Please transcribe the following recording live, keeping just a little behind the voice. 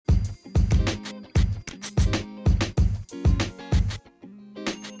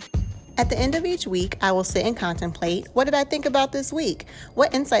At the end of each week, I will sit and contemplate, what did I think about this week?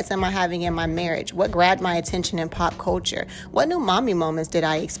 What insights am I having in my marriage? What grabbed my attention in pop culture? What new mommy moments did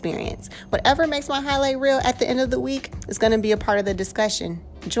I experience? Whatever makes my highlight reel at the end of the week is going to be a part of the discussion.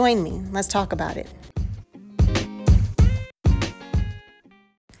 Join me. Let's talk about it.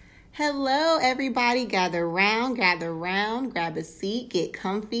 Hello, everybody. Gather round, grab a seat, get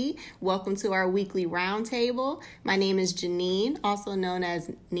comfy. Welcome to our weekly roundtable. My name is Janine, also known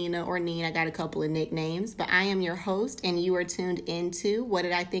as Nina or Neen. I got a couple of nicknames, but I am your host, and you are tuned into What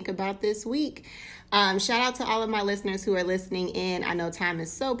Did I Think About This Week? Shout out to all of my listeners who are listening in. I know time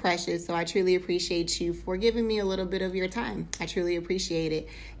is so precious, so I truly appreciate you for giving me a little bit of your time. I truly appreciate it.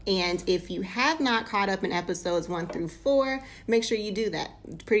 And if you have not caught up in episodes 1 through 4, make sure you do that.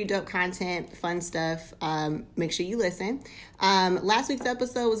 Pretty dope content, fun stuff. Make sure you listen. Last week's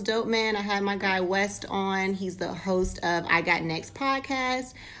episode was dope, man. I had my guy West on. He's the host of I Got Next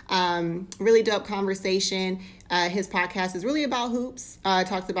podcast. Really dope conversation. His podcast is really about hoops.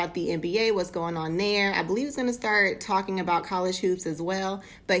 Talks about the NBA, what's going on there. I believe he's going to start talking about college hoops as well.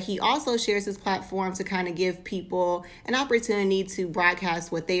 But he also shares his platform to kind of give people an opportunity to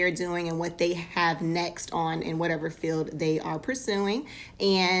broadcast what they are doing and what they have next on in whatever field they are pursuing.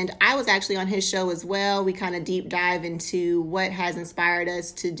 And I was actually on his show as well. We kind of deep dive into what has inspired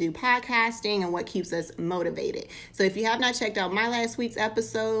us to do podcasting and what keeps us motivated. So if you have not checked out my last week's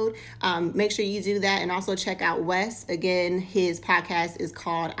episode, make sure you do that, and also check out Wes. Again, his podcast is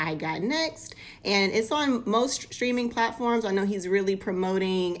called I Got Next, and it's on most streaming platforms. I know he's really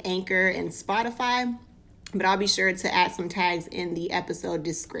promoting Anchor and Spotify, but I'll be sure to add some tags in the episode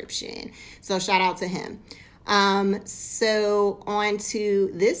description. So shout out to him. So on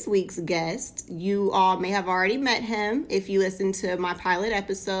to this week's guest. You all may have already met him if you listened to my pilot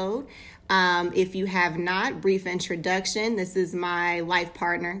episode. If you have not, brief introduction. This is my life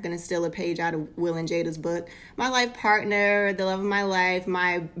partner. I'm going to steal a page out of Will and Jada's book. My life partner, the love of my life,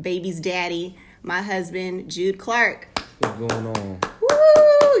 my baby's daddy, my husband, Jude Clark. What's going on?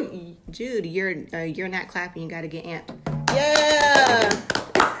 Woo! Jude, you're not clapping. You got to get amped. Yeah!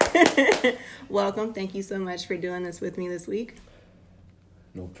 Welcome. Thank you so much for doing this with me this week.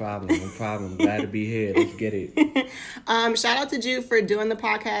 No problem. Glad to be here. Let's get it. Shout out to Jude for doing the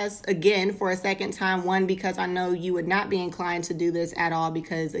podcast again for a second time. One, because I know you would not be inclined to do this at all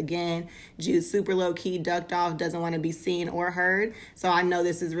because, again, Jude's super low-key, ducked off, doesn't want to be seen or heard. So I know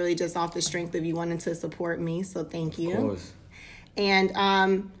this is really just off the strength of you wanting to support me. So thank you. Of course. And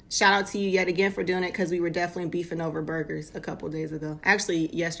shout out to you yet again for doing it because we were definitely beefing over burgers a couple days ago.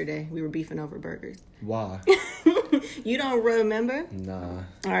 Actually, yesterday we were beefing over burgers. Why? You don't remember? Nah.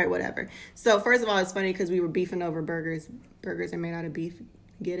 All right, whatever. So first of all, it's funny because we were beefing over burgers. Burgers are made out of beef.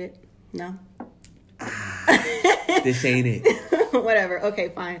 Get it? No? This ain't it. Whatever. Okay,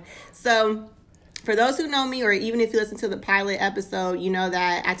 fine. So for those who know me, or even if you listen to the pilot episode, you know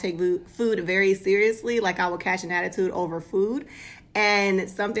that I take food very seriously. Like I will catch an attitude over food. And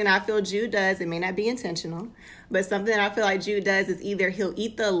something I feel Jude does, it may not be intentional, but something I feel like Jude does is either he'll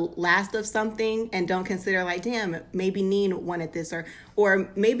eat the last of something and don't consider like, damn, maybe Neen wanted this, or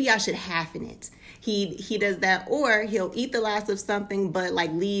maybe I should halfen it. He does that, or he'll eat the last of something, but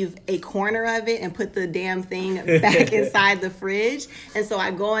like leave a corner of it and put the damn thing back inside the fridge. And so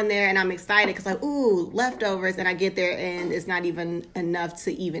I go in there and I'm excited because like, ooh, leftovers. And I get there and it's not even enough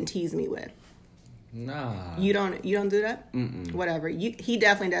to even tease me with. Nah. You don't do that? Mm-mm. Whatever. He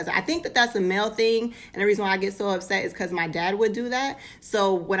definitely does. I think that's a male thing. And the reason why I get so upset is because my dad would do that.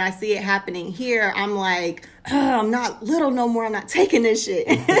 So when I see it happening here, I'm like, I'm not little no more. I'm not taking this shit.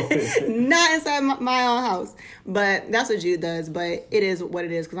 Not inside my own house. But that's what Jude does. But it is what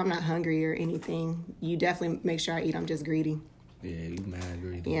it is because I'm not hungry or anything. You definitely make sure I eat. I'm just greedy. Yeah, you mad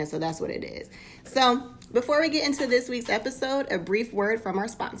greedy. Yeah, so that's what it is. So before we get into this week's episode, a brief word from our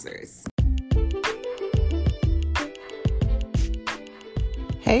sponsors.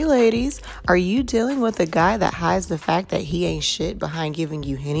 Hey ladies, are you dealing with a guy that hides the fact that he ain't shit behind giving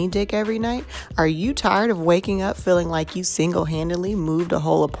you henny dick every night? Are you tired of waking up feeling like you single-handedly moved a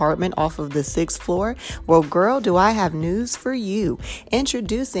whole apartment off of the 6th floor? Well, girl, do I have news for you.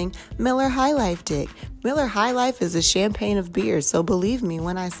 Introducing Miller High Life Dick. Miller High Life is a champagne of beers, so believe me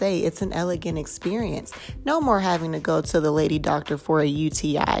when I say it's an elegant experience. No more having to go to the lady doctor for a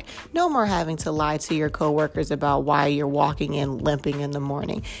UTI. No more having to lie to your coworkers about why you're walking in limping in the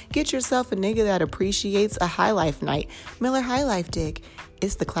morning. Get yourself a nigga that appreciates a high life night. Miller High Life Dick.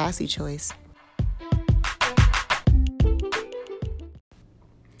 It's the classy choice.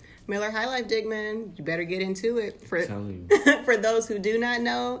 Miller High Life, Digman. You better get into it. Telling you. For those who do not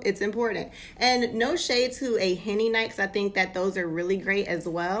know, it's important. And no shade to a Henny night, because I think that those are really great as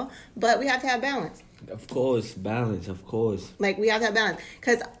well. But we have to have balance. Of course, balance, of course. Like, we have to have balance.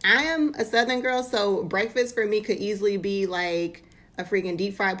 Because I am a Southern girl, so breakfast for me could easily be like a freaking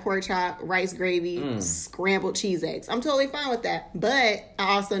deep fried pork chop, rice gravy, scrambled cheese eggs. I'm totally fine with that. But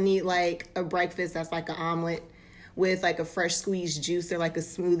I also need like a breakfast that's like an omelet with like a fresh squeezed juice or like a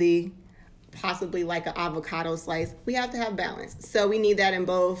smoothie, possibly like an avocado slice. We have to have balance. So we need that in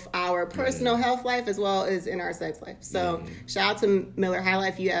both our personal health life as well as in our sex life. So shout out to Miller High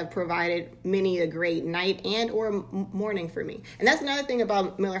Life. You have provided many a great night and or morning for me. And that's another thing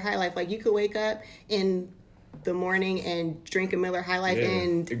about Miller High Life. Like, you could wake up in the morning and drink a Miller High Life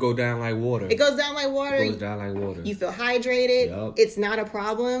and it go down like water. It goes down like water. It goes down like water. You feel hydrated. Yep. It's not a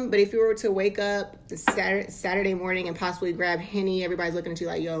problem. But if you were to wake up Saturday morning and possibly grab Henny, everybody's looking at you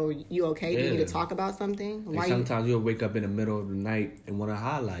like, yo, you okay? Do you need to talk about something? And sometimes you'll wake up in the middle of the night and want a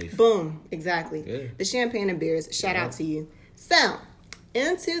high life. Boom. Exactly. Yeah. The champagne and beers. Shout out to you. So,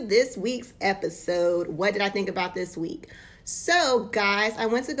 into this week's episode. What did I think about this week? So, guys, I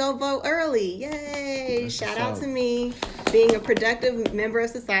went to go vote early. Yay! Shout out to me, being a productive member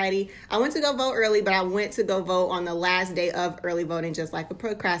of society. I went to go vote early, but I went to go vote on the last day of early voting, just like a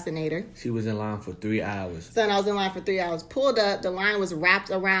procrastinator. She was in line for 3 hours. Son, I was in line for 3 hours. Pulled up. The line was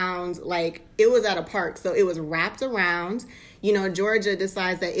wrapped around, like, it was at a park, so it was wrapped around. You know, Georgia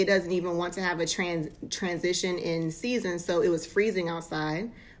decides that it doesn't even want to have a transition in season, so it was freezing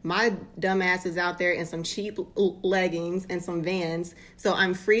outside. My dumb ass is out there in some cheap leggings and some Vans. So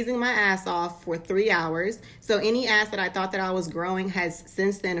I'm freezing my ass off for 3 hours. So any ass that I thought that I was growing has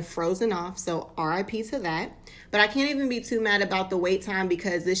since then frozen off. So RIP to that. But I can't even be too mad about the wait time,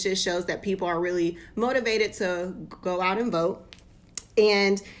 because this just shows that people are really motivated to go out and vote.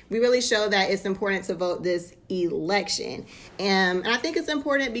 And we really show that it's important to vote this election. And I think it's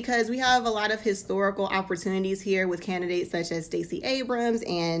important because we have a lot of historical opportunities here with candidates such as Stacey Abrams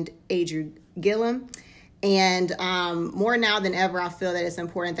and Andrew Gillum. And more now than ever, I feel that it's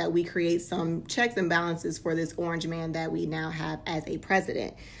important that we create some checks and balances for this orange man that we now have as a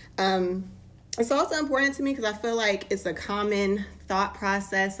president. It's also important to me because I feel like it's a common thought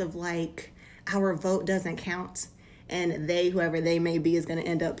process of like, our vote doesn't count. And they, whoever they may be, is going to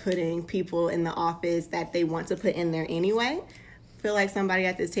end up putting people in the office that they want to put in there anyway. I feel like somebody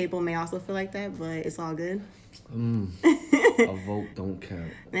at this table may also feel like that, but it's all good. A vote don't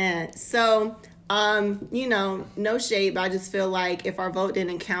count. Yeah. So, you know, no shade, but I just feel like if our vote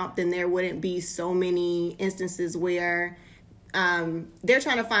didn't count, then there wouldn't be so many instances where they're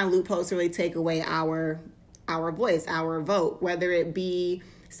trying to find loopholes to really take away our voice, our vote, whether it be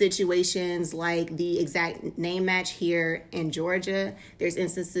situations like the exact name match here in Georgia. There's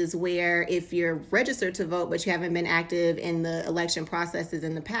instances where if you're registered to vote but you haven't been active in the election processes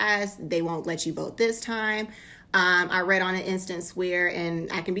in the past, they won't let you vote this time. I read on an instance where,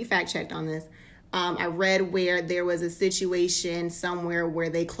 and I can be fact checked on this, I read where there was a situation somewhere where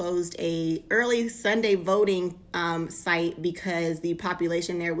they closed a early Sunday voting site because the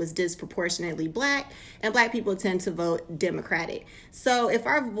population there was disproportionately black, and black people tend to vote Democratic. So if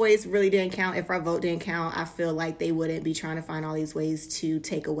our voice really didn't count, if our vote didn't count, I feel like they wouldn't be trying to find all these ways to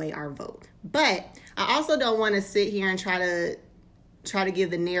take away our vote. But I also don't want to sit here and try to give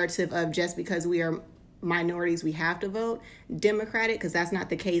the narrative of just because we are minorities we have to vote Democratic, because that's not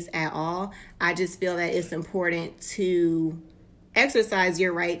the case at all. I just feel that it's important to exercise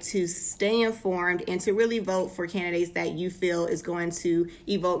your right to stay informed and to really vote for candidates that you feel is going to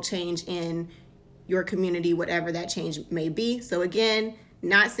evoke change in your community, whatever that change may be. So again,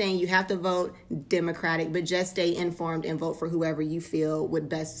 not saying you have to vote Democratic, but just stay informed and vote for whoever you feel would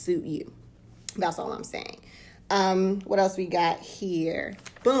best suit you. That's all I'm saying. What else we got here?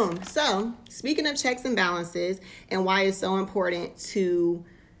 Boom. So speaking of checks and balances and why it's so important to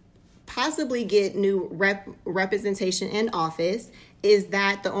possibly get new representation in office is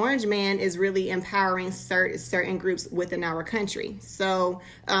that the orange man is really empowering certain groups within our country. So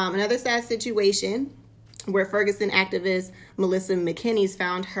another sad situation where Ferguson activist Melissa McKinney's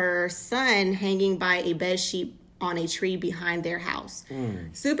found her son hanging by a bed sheet on a tree behind their house.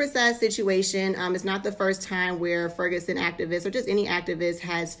 Super sad situation. It's not the first time where Ferguson activists or just any activist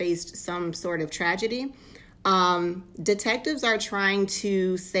has faced some sort of tragedy. Detectives are trying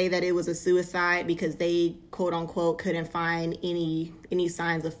to say that it was a suicide because they, quote unquote, couldn't find any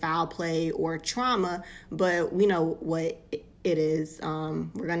signs of foul play or trauma, but we know what it is.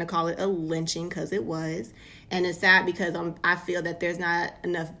 We're going to call it a lynching because it was. And it's sad because I feel that there's not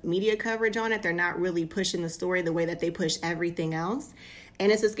enough media coverage on it. They're not really pushing the story the way that they push everything else.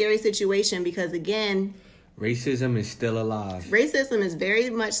 And it's a scary situation because, again, racism is still alive. Racism is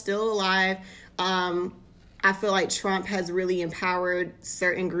very much still alive. I feel like Trump has really empowered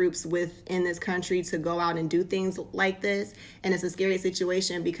certain groups within this country to go out and do things like this. And it's a scary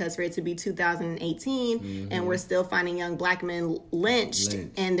situation because for it to be 2018 and we're still finding young black men lynched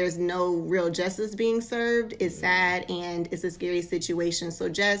and there's no real justice being served is sad, and it's a scary situation. So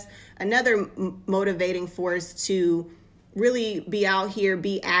just another motivating force to really be out here,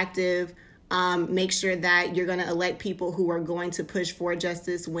 be active, make sure that you're going to elect people who are going to push for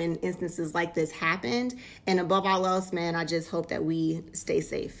justice when instances like this happened. And above all else, man, I just hope that we stay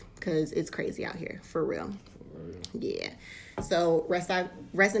safe because it's crazy out here, for real. Yeah. So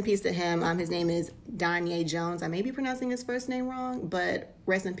rest in peace to him. His name is Donye Jones. I may be pronouncing his first name wrong, but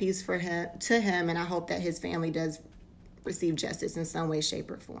rest in peace to him. And I hope that his family does receive justice in some way,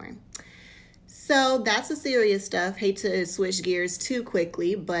 shape, or form. So that's the serious stuff. Hate to switch gears too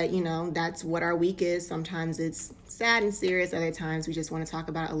quickly, but that's what our week is. Sometimes it's sad and serious. Other times we just want to talk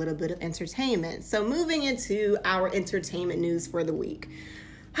about a little bit of entertainment. So moving into our entertainment news for the week.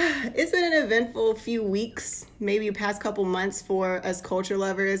 It's been an eventful few weeks, maybe the past couple months for us culture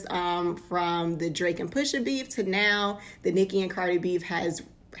lovers, from the Drake and Pusha beef to now the Nicki and Cardi beef has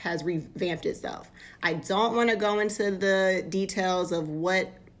revamped itself. I don't want to go into the details of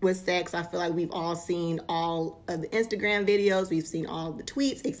what was sex. I feel like we've all seen all of the Instagram videos. We've seen all the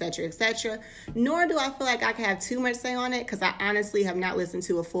tweets, etc., etc. Nor do I feel like I can have too much say on it because I honestly have not listened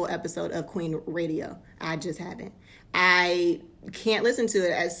to a full episode of Queen Radio. I just haven't. I can't listen to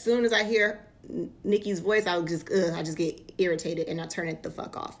it. As soon as I hear Nicki's voice, I just get irritated and I turn it the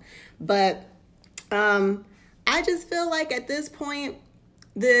fuck off. But I just feel like at this point,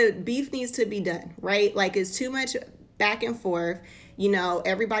 the beef needs to be done, right? Like it's too much back and forth.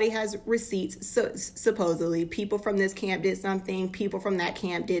 Everybody has receipts. So supposedly people from this camp did something, people from that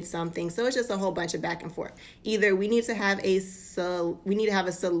camp did something. So it's just a whole bunch of back and forth. Either we need to have a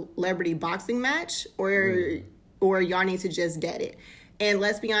celebrity boxing match or y'all need to just dead it. And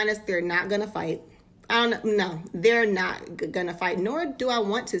let's be honest, they're not going to fight. They're not going to fight, nor do I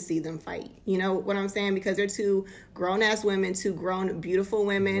want to see them fight. You know what I'm saying? Because they're two grown-ass women, two grown, beautiful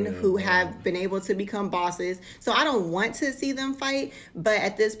women who have been able to become bosses. So I don't want to see them fight. But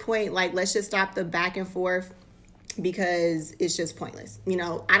at this point, let's just stop the back and forth because it's just pointless.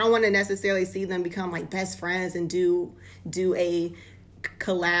 I don't want to necessarily see them become best friends and do a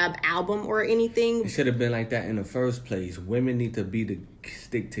collab album or anything. It should have been like that in the first place. Women need to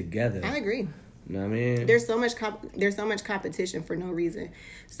stick together. I agree. You know what I mean? There's so much competition for no reason.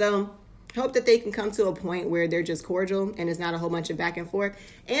 So hope that they can come to a point where they're just cordial and it's not a whole bunch of back and forth.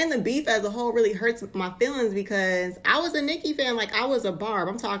 And the beef as a whole really hurts my feelings because I was a Nicki fan. I was a Barb.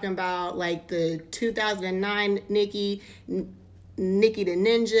 I'm talking about the 2009 Nicki the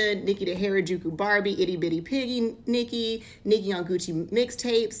Ninja, Nicki the Harajuku Barbie, Itty Bitty Piggy Nicki on Gucci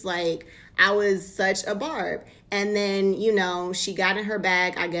mixtapes. I was such a Barb. And then, she got in her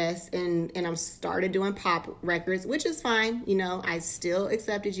bag, I guess, and I started doing pop records, which is fine. I still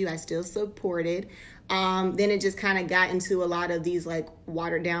accepted you. I still supported. Then it just kind of got into a lot of these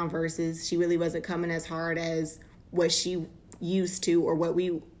watered down verses. She really wasn't coming as hard as what she used to or what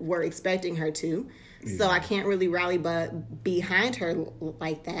we were expecting her to. So I can't really rally but behind her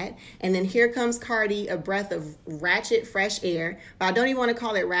like that. And then here comes Cardi, a breath of ratchet fresh air. But I don't even want to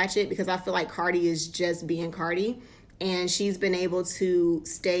call it ratchet because I feel like Cardi is just being Cardi. And she's been able to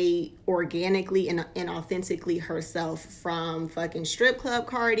stay organically and authentically herself, from fucking strip club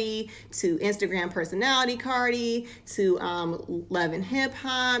Cardi to Instagram personality Cardi to Love and Hip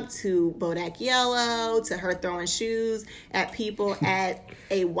Hop to Bodak Yellow to her throwing shoes at people at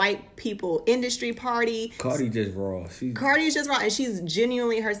a white people industry party. Cardi just raw. Cardi's just raw, and she's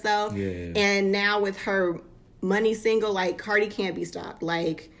genuinely herself. Yeah. And now with her money single, Cardi can't be stopped.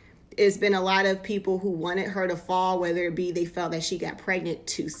 It's been a lot of people who wanted her to fall, whether it be they felt that she got pregnant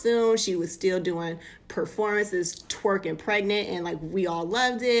too soon. She was still doing performances, twerking pregnant, and we all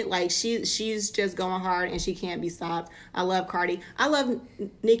loved it. She's just going hard and she can't be stopped. I love Cardi. I love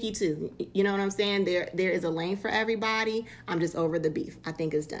Nicki too. You know what I'm saying? There is a lane for everybody. I'm just over the beef. I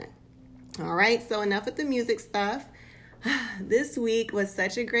think it's done. All right, so enough with the music stuff. This week was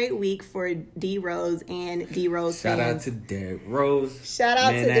such a great week for D Rose and D Rose fans. Shout out to Derrick Rose. Shout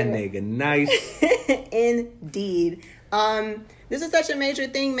out to that nigga nice. Indeed. This is such a major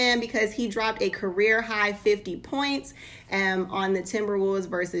thing, man, because he dropped a career high 50 points on the Timberwolves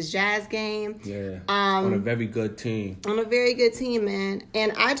versus Jazz game. Yeah. On a very good team. On a very good team, man.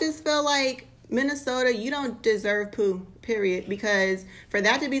 And I just feel like Minnesota, you don't deserve poo, period. Because for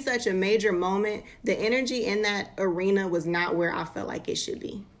that to be such a major moment, the energy in that arena was not where I felt like it should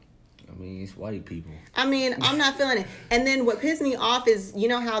be. I mean, it's white people. I mean, I'm not feeling it. And then what pissed me off is, you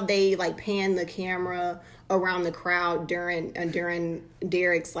know how they like pan the camera around the crowd during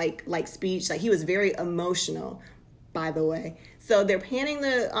Derek's like speech. Like, he was very emotional, by the way. So they're panning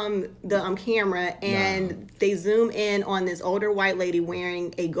the camera, and they zoom in on this older white lady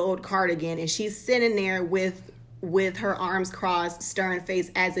wearing a gold cardigan, and she's sitting there with her arms crossed, stern face,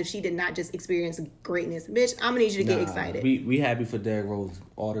 as if she did not just experience greatness. Bitch, I'm gonna need you to get excited. We happy for Derrick Rose,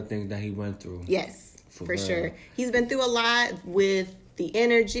 all the things that he went through. Yes, for sure. He's been through a lot with the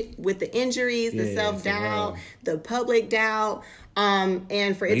energy, with the injuries, the self-doubt, the public doubt.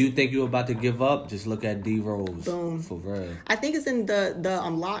 And for you think you're about to give up, just look at D Rose. Boom. For real. I think it's in the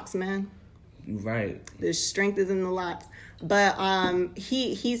locks, man. You're right. The strength is in the locks. But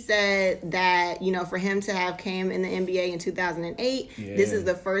he said that, you know, for him to have came in the NBA in 2008, this is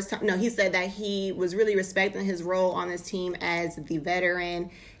the first time. No, he said that he was really respecting his role on this team as the veteran,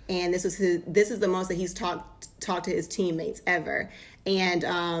 and this is the most that he's talked to his teammates ever. And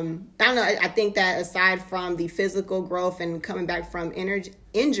I don't know. I think that aside from the physical growth and coming back from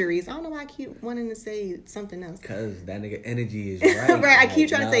injuries, I don't know why I keep wanting to say something else. Because that nigga energy is right. Right. I keep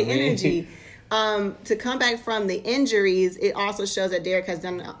trying to say energy. To come back from the injuries, it also shows that Derek has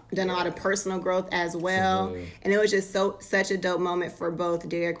done a lot of personal growth as well. And it was just such a dope moment for both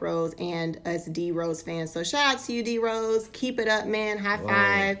Derrick Rose and us D Rose fans. So shout out to you, D Rose. Keep it up, man. High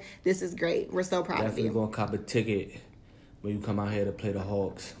five. This is great. We're so proud of you. Definitely gonna cop a ticket when you come out here to play the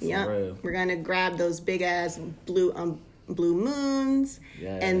Hawks. Yeah, we're gonna grab those big ass blue moons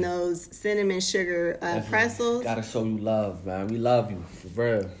and those cinnamon sugar pretzels. Gotta show you love, man. We love you, for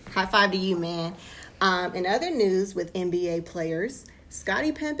real. High five to you, man. In other news with NBA players,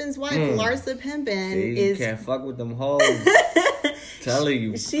 Scottie Pippen's wife, Larsa Pippen, you can't fuck with them hoes. Telling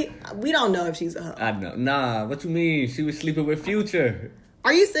you. We don't know if she's a hoe. I know. Nah, what you mean? She was sleeping with Future.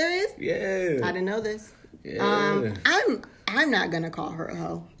 Are you serious? Yeah. I didn't know this. Yeah. I'm not gonna call her a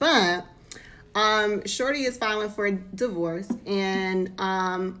hoe, but Shorty is filing for a divorce, and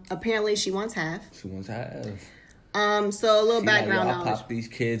apparently she wants half. She wants half. So a little background knowledge. I popped these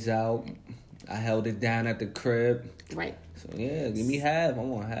kids out. I held it down at the crib. Right. So yeah, give me half. I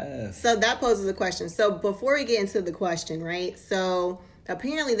want half. So that poses a question. So before we get into the question, right? So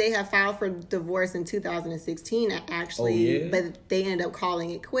apparently they have filed for divorce in 2016, actually, but they ended up calling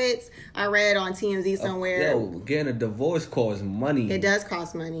it quits. I read on TMZ somewhere. Getting a divorce costs money. It does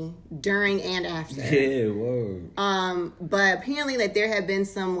cost money during and after. Yeah, word. But apparently, like, there have been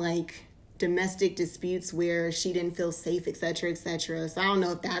some like domestic disputes where she didn't feel safe, etc., etc. So I don't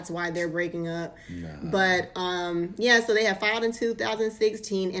know if that's why they're breaking up. Nah. But so they have filed in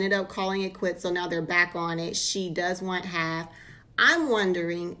 2016, ended up calling it quits. So now they're back on it. She does want half. I'm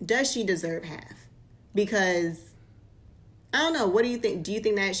wondering, does she deserve half? Because, I don't know, what do you think? Do you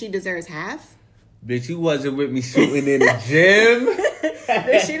think that she deserves half? Bitch, you wasn't with me shooting in the gym.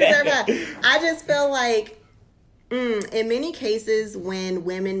 Does she deserve half? I just feel like, in many cases, when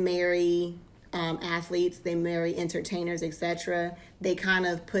women marry athletes, they marry entertainers, etc., they kind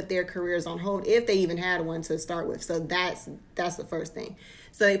of put their careers on hold, if they even had one to start with. So that's the first thing.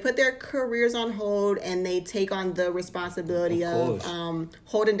 So they put their careers on hold, and they take on the responsibility of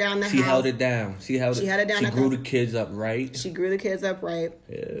holding down the house. She held it down. She held it down. She grew the kids up right.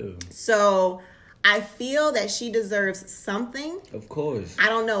 Yeah. So I feel that she deserves something. Of course. I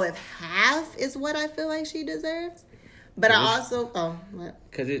don't know if half is what I feel like she deserves. But I also... what?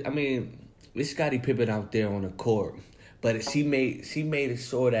 Because, it's Scottie Pippen out there on the court. But she made it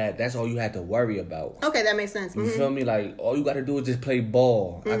so that that's all you had to worry about. Okay, that makes sense. You feel me? Like, all you got to do is just play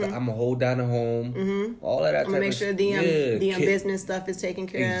ball. I'm going to hold down the home. All of that. I'm going to make sure the business stuff is taken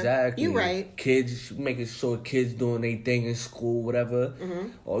care of. Exactly. You're right. Kids, making sure kids doing their thing in school, whatever.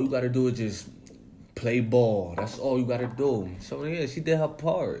 All you got to do is just play ball. That's all you got to do. So, yeah, she did her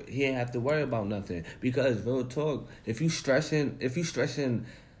part. He ain't have to worry about nothing. Because, real talk, if you stressing...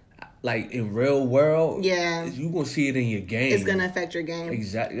 Like, in real world, you gonna see it in your game. It's gonna affect your game.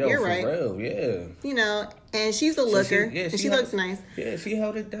 Exactly. You're right. For real, yeah. You know, and she's a looker, and she looks nice. Yeah, she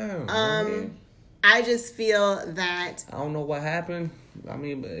held it down. I just feel that... I don't know what happened.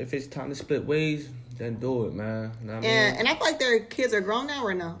 If it's time to split ways, then do it, man. You know what I mean? And I feel like their kids are grown now,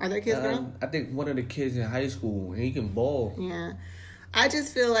 or no? Are their kids grown? I think one of the kids in high school, he can ball. Yeah. I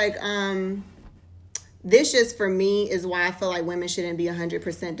just feel like... this just, for me, is why I feel like women shouldn't be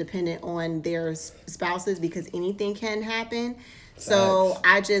 100% dependent on their spouses, because anything can happen. So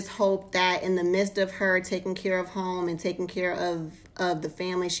I just hope that in the midst of her taking care of home and taking care of of the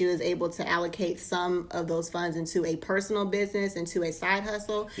family, she was able to allocate some of those funds into a personal business, into a side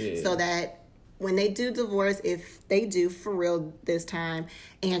hustle, so that when they do divorce, if they do for real this time,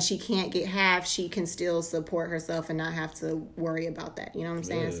 and she can't get half, she can still support herself and not have to worry about that. You know what I'm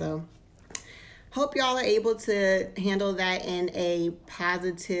saying? So hope y'all are able to handle that in a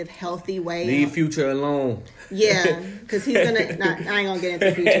positive, healthy way. Leave Future alone. Yeah, because he's gonna. I ain't gonna get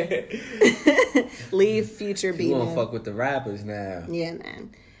into Future. Leave Future be. You gonna fuck with the rappers now? Yeah,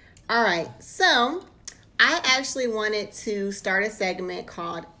 man. All right, so I actually wanted to start a segment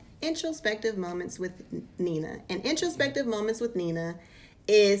called Introspective Moments with Nina. And Introspective Moments with Nina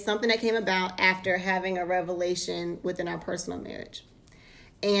is something that came about after having a revelation within our personal marriage.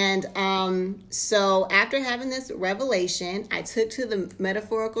 And so after having this revelation, I took to the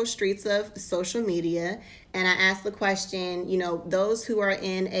metaphorical streets of social media and I asked the question, those who are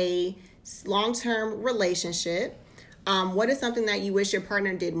in a long-term relationship, what is something that you wish your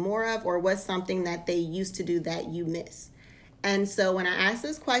partner did more of, or what's something that they used to do that you miss? And so when I asked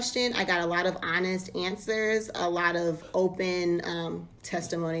this question, I got a lot of honest answers, a lot of open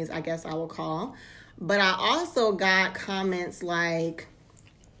testimonies, I guess I will call. But I also got comments like,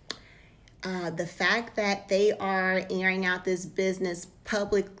 the fact that they are airing out this business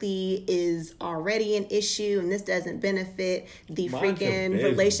publicly is already an issue, and this doesn't benefit the freaking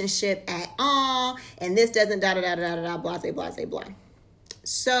relationship at all, and this doesn't blah, blah, blah.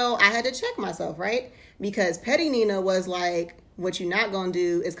 So I had to check myself, right? Because Petty Nina was like, what you're not going to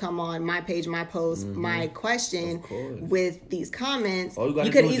do is come on my page, my post, my question with these comments.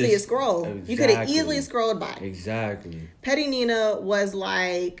 You could easily have scrolled. Exactly. You could have easily scrolled by. Exactly. Petty Nina was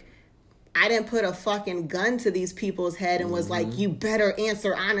like, I didn't put a fucking gun to these people's head and was like, you better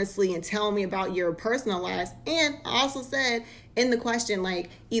answer honestly and tell me about your personal lives. And I also said in the question, like,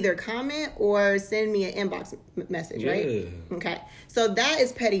 either comment or send me an inbox message, right? Okay. So that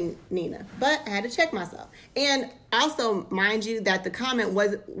is Petty Nina. But I had to check myself. And also, mind you, that the comment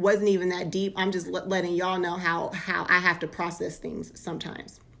wasn't even that deep. I'm just letting y'all know how I have to process things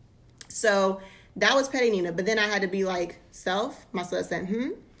sometimes. So that was Petty Nina. But then I had to be like, myself said,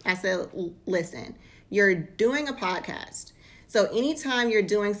 I said, listen, you're doing a podcast. So anytime you're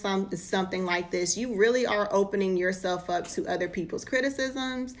doing something like this, you really are opening yourself up to other people's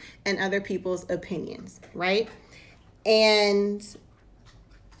criticisms and other people's opinions, right? And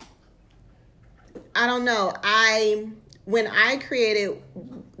I don't know. When I created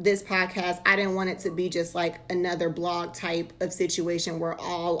this podcast, I didn't want it to be just like another blog type of situation where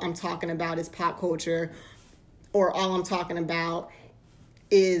all I'm talking about is pop culture, or all I'm talking about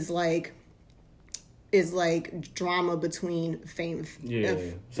is like drama between famous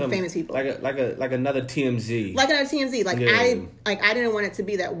people, like another TMZ. I didn't want it to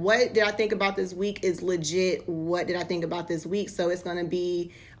be that. What did I think about this week is legit. What did I think about this week? So I'm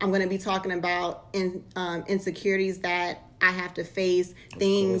going to be talking about insecurities that I have to face,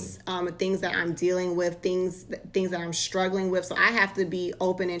 things that I'm dealing with, things that I'm struggling with. So I have to be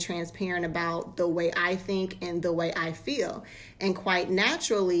open and transparent about the way I think and the way I feel. And quite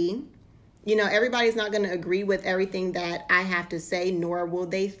naturally, everybody's not going to agree with everything that I have to say, nor will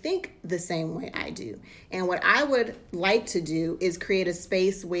they think the same way I do. And what I would like to do is create a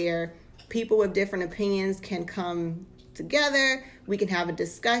space where people with different opinions can come together. We can have a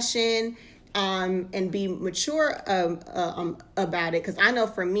discussion. And be mature about it. Because I know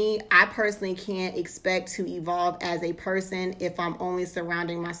for me, I personally can't expect to evolve as a person if I'm only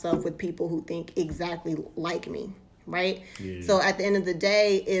surrounding myself with people who think exactly like me, right? Yeah. So at the end of the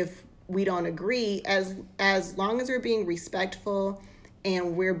day, if we don't agree, as long as we're being respectful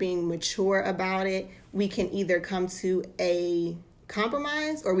and we're being mature about it, we can either come to a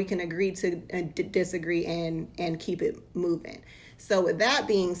compromise or we can agree to disagree and keep it moving. So with that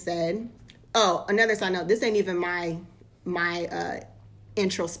being said, another side note, this ain't even my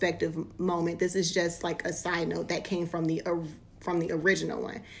introspective moment. This is just like a side note that came from the original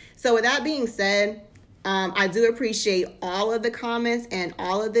one. So with that being said, I do appreciate all of the comments and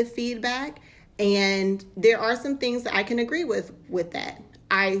all of the feedback. And there are some things that I can agree with that.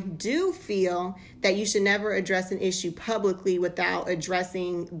 I do feel that you should never address an issue publicly without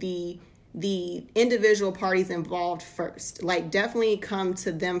addressing the individual parties involved first. Like, definitely come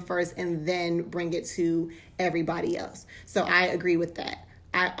to them first and then bring it to everybody else. So I agree with that.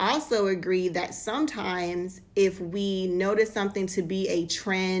 I also agree that sometimes if we notice something to be a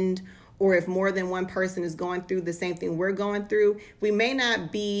trend, or if more than one person is going through the same thing we're going through, we may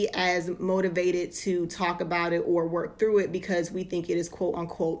not be as motivated to talk about it or work through it because we think it is quote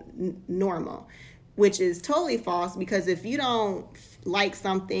unquote normal, which is totally false. Because if you don't like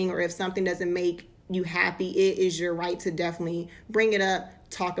something, or if something doesn't make you happy, it is your right to definitely bring it up,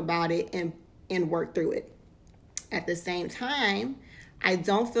 talk about it, and work through it. At the same time, I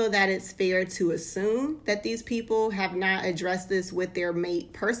don't feel that it's fair to assume that these people have not addressed this with their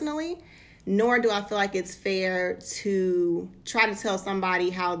mate personally, nor do I feel like it's fair to try to tell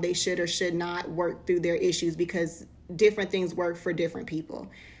somebody how they should or should not work through their issues, because different things work for different people.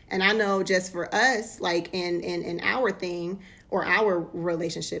 And I know just for us, like in our thing or our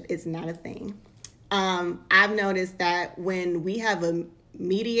relationship, it's not a thing. I've noticed that when we have a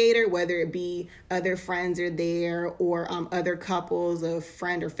mediator, whether it be other friends are there or other couples, a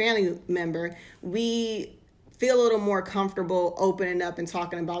friend or family member, we feel a little more comfortable opening up and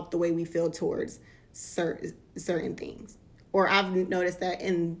talking about the way we feel towards certain things. Or I've noticed that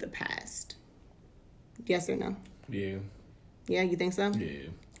in the past. Yes or no? Yeah. Yeah, you think so? Yeah.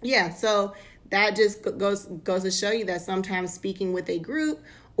 Yeah, so that just goes to show you that sometimes speaking with a group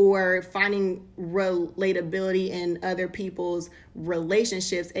or finding relatability in other people's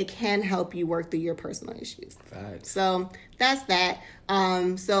relationships, it can help you work through your personal issues. Right. So that's that.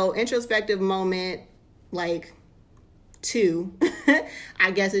 So introspective moment, like 2, I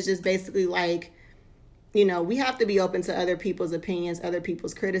guess it's just basically like, you know, we have to be open to other people's opinions, other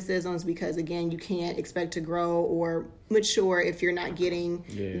people's criticisms, because again, you can't expect to grow or mature if you're not getting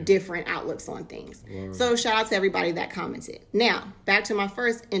different outlooks on things. Word. So shout out to everybody that commented. Now, back to my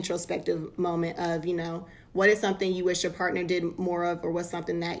first introspective moment of, you know, what is something you wish your partner did more of, or what's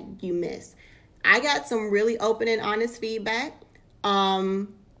something that you miss? I got some really open and honest feedback.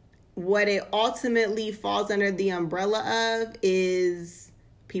 What it ultimately falls under the umbrella of is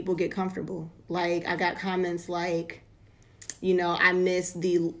people get comfortable. Like, I got comments like, you know, I miss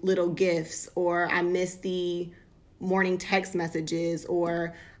the little gifts, or I miss the morning text messages,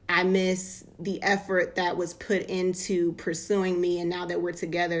 or I miss the effort that was put into pursuing me, and now that we're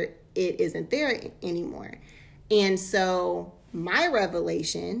together, it isn't there anymore. And so my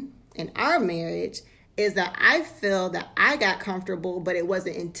revelation in our marriage is that I feel that I got comfortable, but it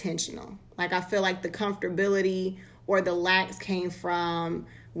wasn't intentional. Like, I feel like the comfortability or the lacks came from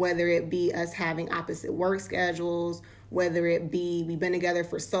whether it be us having opposite work schedules, whether it be we've been together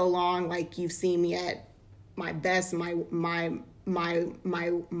for so long, like you've seen me at my best, my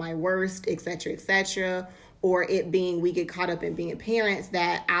worst, etc., or it being we get caught up in being parents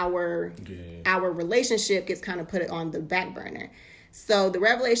that our relationship gets kind of put on the back burner. So the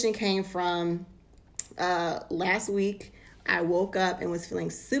revelation came from last week. I woke up and was feeling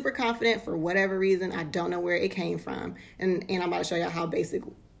super confident for whatever reason. I don't know where it came from. And I'm about to show y'all how basic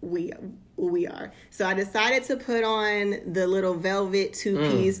we are. So I decided to put on the little velvet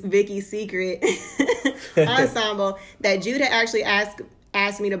 2-piece Vicky's Secret ensemble that Judah actually asked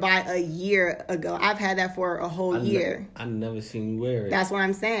me to buy a year ago. I've had that for a whole year. I never seen you wear it. That's what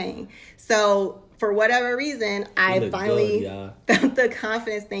I'm saying. So for whatever reason, I finally felt the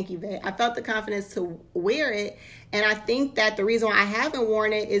confidence. Thank you, babe. I felt the confidence to wear it. And I think that the reason why I haven't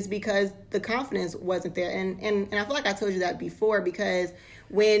worn it is because the confidence wasn't there. And I feel like I told you that before, because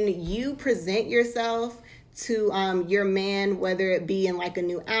when you present yourself to your man, whether it be in like a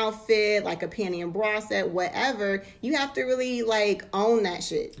new outfit, like a panty and bra set, whatever, you have to really like own that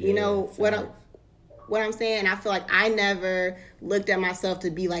shit. You know what I'm saying? I feel like I never looked at myself to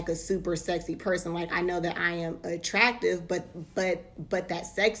be like a super sexy person. Like, I know that I am attractive, but that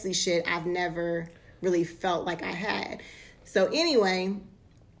sexy shit I've never really felt like I had. So anyway,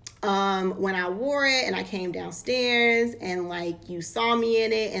 when I wore it and I came downstairs and like you saw me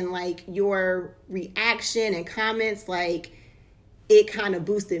in it and like your reaction and comments, like it kind of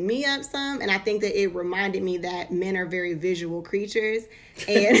boosted me up some. And I think that it reminded me that men are very visual creatures,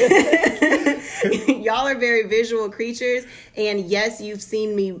 and y'all are very visual creatures. And yes, you've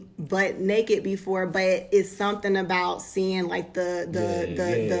seen me butt naked before, but it's something about seeing like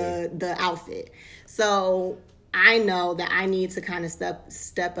the outfit. So I know that I need to kind of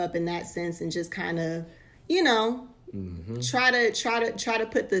step up in that sense and just kind of, you know, try to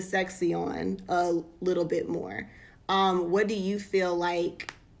put the sexy on a little bit more. What do you feel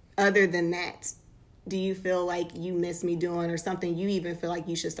like, other than that, do you feel like you miss me doing, or something you even feel like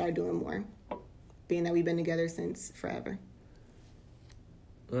you should start doing more, being that we've been together since forever?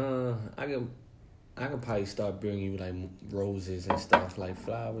 I can probably start bringing you like roses and stuff, like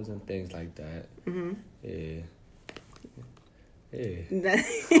flowers and things like that. Yeah.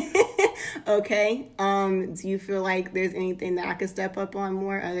 Okay. Do you feel like there's anything that I could step up on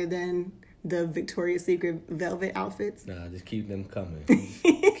more other than the Victoria's Secret velvet outfits? Nah, just keep them coming.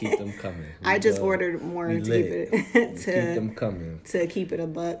 Keep them coming. I just ordered more to keep it keep them coming. To keep it a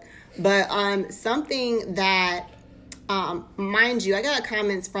buck. But something that Mind you, I got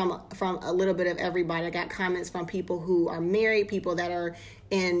comments from a little bit of everybody. I got comments from people who are married, people that are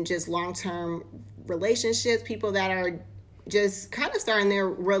in just long-term relationships, people that are just kind of starting their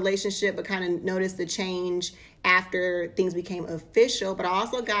relationship but kind of noticed the change after things became official. But I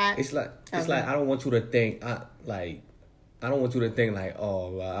also got it's like I don't want you to think I don't want you to think like, oh,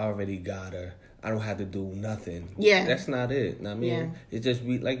 well, I already got her, I don't have to do nothing. Yeah, that's not it. I mean, it's just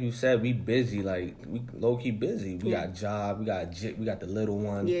we, like you said, we busy. Like we low key busy. We got job. We got the little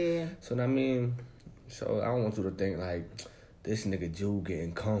one. Yeah. So I mean, I don't want you to think like this nigga Jew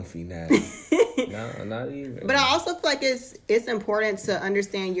getting comfy now. No, not even. But I also feel like it's important to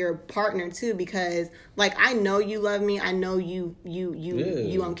understand your partner too, because like I know you love me, I know you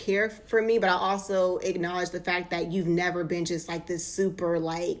care for me, but I also acknowledge the fact that you've never been just like this super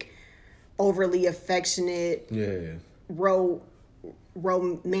like overly affectionate,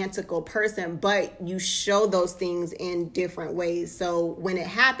 romantical person, but you show those things in different ways. So when it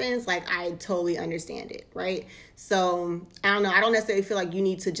happens, like I totally understand it, right? So I don't know. I don't necessarily feel like you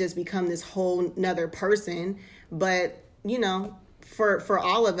need to just become this whole nother person, but you know, for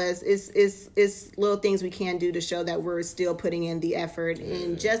all of us, it's little things we can do to show that we're still putting in the effort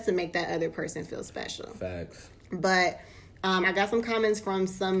and just to make that other person feel special. Facts. But I got some comments from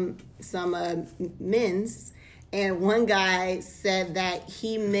some men's, and one guy said that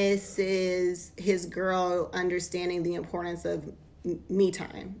he misses his girl understanding the importance of me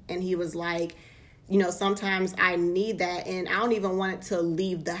time. And he was like, you know, sometimes I need that, and I don't even want it to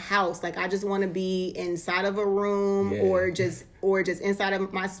leave the house. Like I just want to be inside of a room or just inside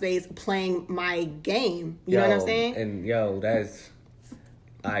of my space playing my game. You know what I'm saying? And that's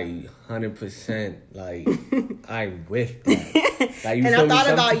I 100% like I'm with that. Like, you and I thought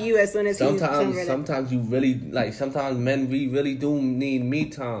about you as soon as sometimes you really like. Sometimes men, we really do need me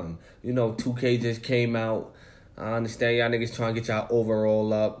time. You know, 2K just came out. I understand y'all niggas trying to get y'all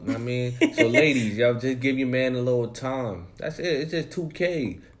overall up. You know what I mean, so ladies, y'all just give your man a little time. That's it. It's just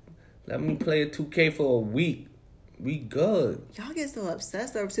 2K. Let me play a 2K for a week. We good. Y'all get so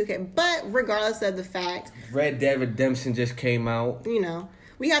obsessed over 2K, but regardless of the fact, Red Dead Redemption just came out. You know.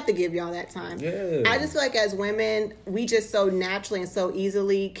 We have to give y'all that time. Yeah. I just feel like as women, we just so naturally and so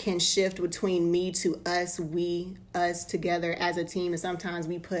easily can shift between me to us, we, us together as a team. And sometimes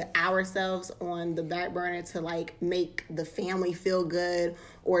we put ourselves on the back burner to like make the family feel good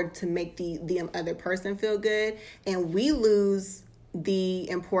or to make the other person feel good. And we lose the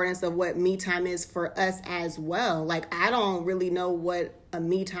importance of what me time is for us as well. Like I don't really know what a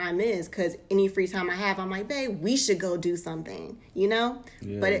me time is, because any free time I have, I'm like, babe, we should go do something, you know?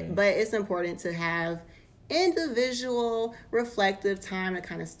 Yeah. But it's important to have individual reflective time to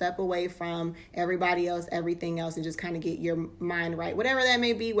kind of step away from everybody else, everything else, and just kind of get your mind right, whatever that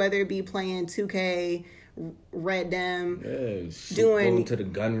may be, whether it be playing 2K, Red Dem, going to the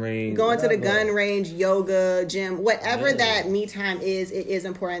gun range, yoga, gym, whatever that me time is. It is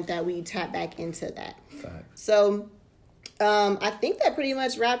important that we tap back into that. So I think that pretty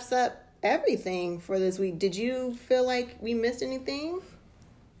much wraps up everything for this week. Did you feel like we missed anything?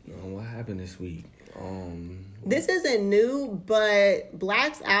 What happened this week? This isn't new, but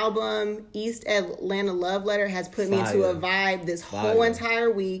Black's album East Atlanta Love Letter has put me into a vibe this whole entire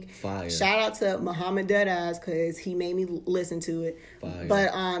week. Shout out to Muhammad Deadass because he made me listen to it.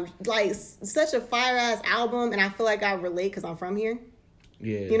 But like such a fire ass album, and I feel like I relate because I'm from here.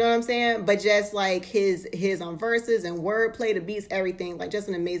 Yeah, you know what I'm saying? But just like his verses and wordplay, the beats, everything, like just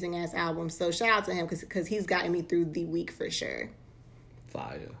an amazing ass album. So shout out to him because he's gotten me through the week for sure.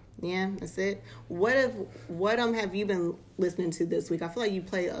 Fire. Yeah, that's it. What have you been listening to this week? I feel like you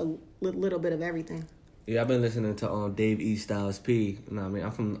play a little bit of everything. Yeah, I've been listening to Dave East Styles P. You know what I mean?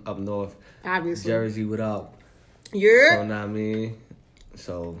 I'm from up north, obviously. Jersey, what up? You're. So, you know what I mean?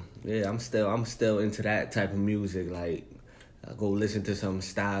 So yeah, I'm still into that type of music. Like I go listen to some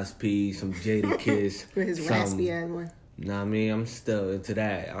Styles P, some Jadakiss, with his raspy ass one. You know what I mean? I'm still into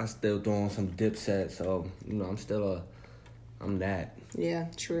that. I'm still doing some Dipset. So you know, I'm that. Yeah,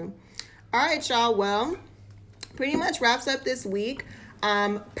 true. All right, y'all. Well, pretty much wraps up this week.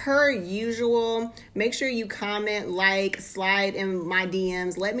 Per usual, make sure you comment, like, slide in my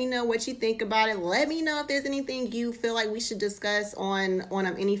DMs. Let me know what you think about it. Let me know if there's anything you feel like we should discuss on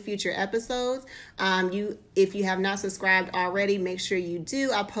any future episodes. If you have not subscribed already, make sure you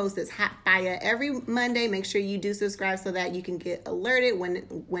do. I post this hot fire every Monday. Make sure you do subscribe so that you can get alerted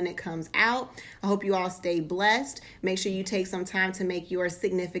when it comes out. I hope you all stay blessed. Make sure you take some time to make your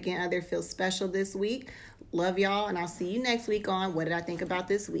significant other feel special this week. Love y'all, and I'll see you next week on What Did I Think About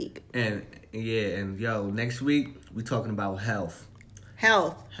This Week? And next week we talking about health.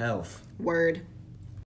 Health. Health. Word.